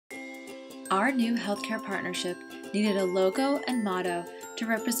Our new healthcare partnership needed a logo and motto to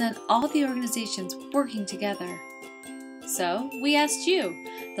represent all the organizations working together. So we asked you,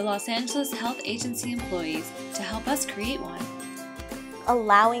 the Los Angeles Health Agency employees, to help us create one.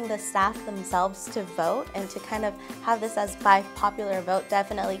 Allowing the staff themselves to vote and to kind of have this as by popular vote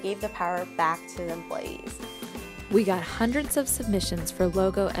definitely gave the power back to the employees. We got hundreds of submissions for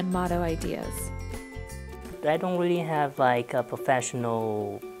logo and motto ideas. I don't really have like a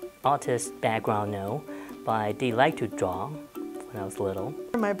professional artist background now, but I did like to draw when I was little.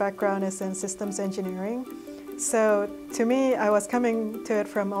 My background is in systems engineering, so to me I was coming to it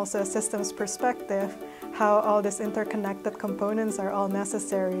from also a systems perspective, how all these interconnected components are all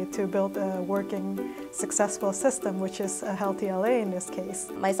necessary to build a working, successful system, which is a healthy LA in this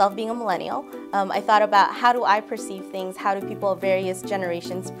case. Myself being a millennial, I thought about how do I perceive things, how do people of various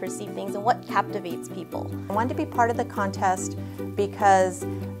generations perceive things, and what captivates people. I wanted to be part of the contest because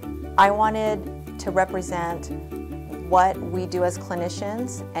I wanted to represent what we do as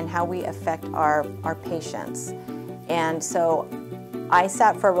clinicians and how we affect our patients. And so I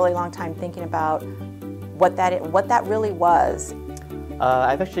sat for a really long time thinking about what that really was.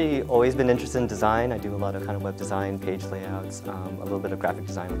 I've actually always been interested in design. I do a lot of kind of web design, page layouts, a little bit of graphic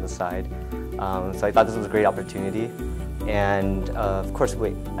design on the side. So I thought this was a great opportunity. And of course,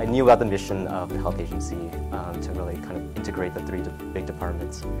 I knew about the mission of the health agency to really kind of integrate the three big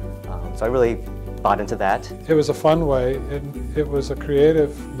departments. So I really bought into that. It was a fun way, it was a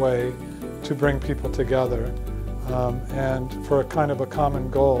creative way to bring people together and for a kind of a common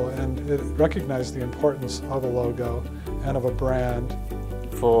goal, and it recognized the importance of a logo and of a brand.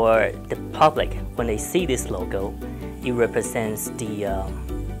 For the public, when they see this logo, it represents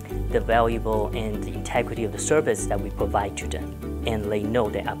the valuable and the integrity of the service that we provide to them, and they know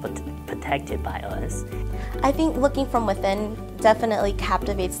they are protected by us. I think looking from within definitely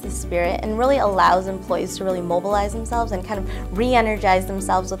captivates the spirit and really allows employees to really mobilize themselves and kind of re-energize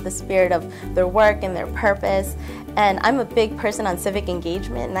themselves with the spirit of their work and their purpose. And I'm a big person on civic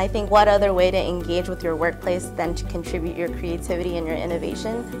engagement, and I think what other way to engage with your workplace than to contribute your creativity and your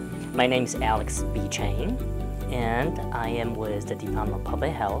innovation. My name is Alex B. Chain, and I am with the Department of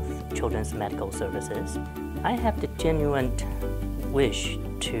Public Health, Children's Medical Services. I have the genuine wish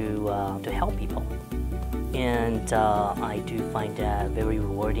to help people, and I do find that very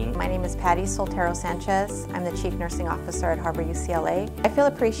rewarding. My name is Patty Soltero Sanchez. I'm the Chief Nursing Officer at Harbor UCLA. I feel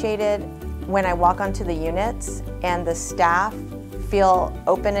appreciated when I walk onto the units and the staff feel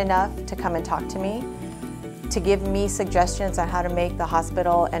open enough to come and talk to me, to give me suggestions on how to make the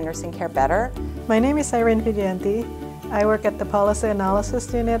hospital and nursing care better. My name is Irene Vidianti. I work at the Policy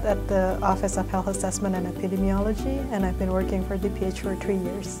Analysis Unit at the Office of Health Assessment and Epidemiology, and I've been working for DPH for 3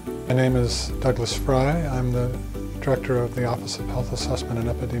 years. My name is Douglas Fry. I'm the Director of the Office of Health Assessment and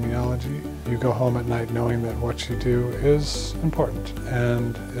Epidemiology. You go home at night knowing that what you do is important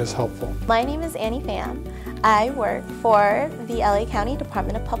and is helpful. My name is Annie Pham. I work for the LA County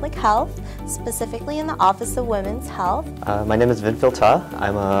Department of Public Health, specifically in the Office of Women's Health. My name is Vin Ta.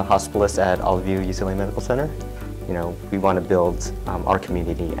 I'm a hospitalist at Olive View UCLA Medical Center. You know, we want to build our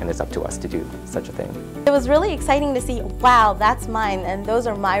community, and it's up to us to do such a thing. It was really exciting to see, wow, that's mine, and those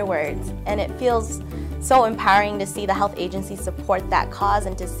are my words. And it feels so empowering to see the health agency support that cause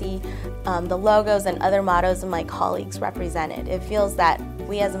and to see the logos and other mottos of my colleagues represented. It feels that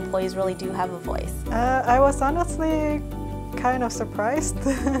we as employees really do have a voice. I was honestly kind of surprised.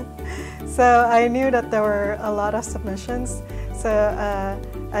 So I knew that there were a lot of submissions, so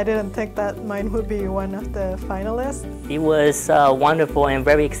I didn't think that mine would be one of the finalists. It was wonderful and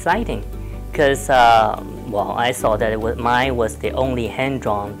very exciting because, well, I saw that mine was the only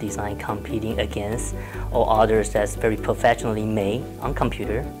hand-drawn design competing against all others that's very professionally made on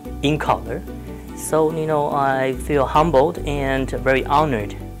computer, in color. So, you know, I feel humbled and very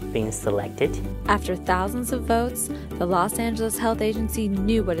honored being selected. After thousands of votes, the Los Angeles Health Agency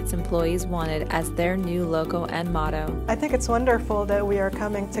knew what its employees wanted as their new logo and motto. I think it's wonderful that we are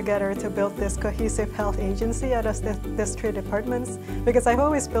coming together to build this cohesive health agency out of these three departments, because I've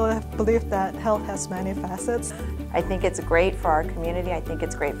always believed that health has many facets. I think it's great for our community. I think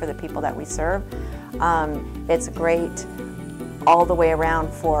it's great for the people that we serve. It's great all the way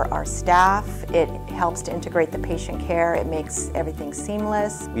around for our staff. It helps to integrate the patient care. It makes everything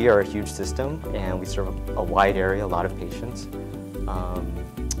seamless. We are a huge system, and we serve a wide area, a lot of patients.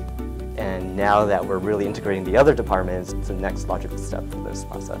 And now that we're really integrating the other departments, it's the next logical step for this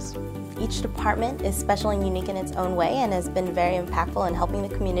process. Each department is special and unique in its own way and has been very impactful in helping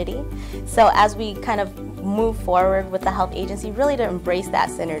the community. So as we kind of move forward with the health agency, really to embrace that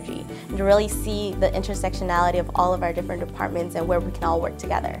synergy and to really see the intersectionality of all of our different departments and where we can all work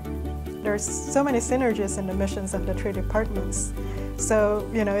together. there's so many synergies in the missions of the 3 departments. So,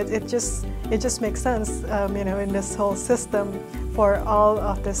 it just makes sense, in this whole system for all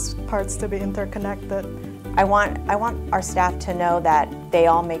of these parts to be interconnected. I want our staff to know that they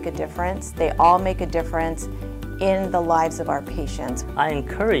all make a difference. They all make a difference in the lives of our patients. I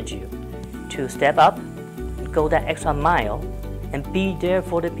encourage you to step up, go that extra mile, and be there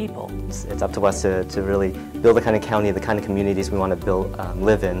for the people. It's up to us to really build the kind of county, the kind of communities we want to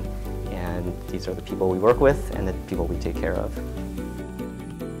live in, and these are the people we work with and the people we take care of.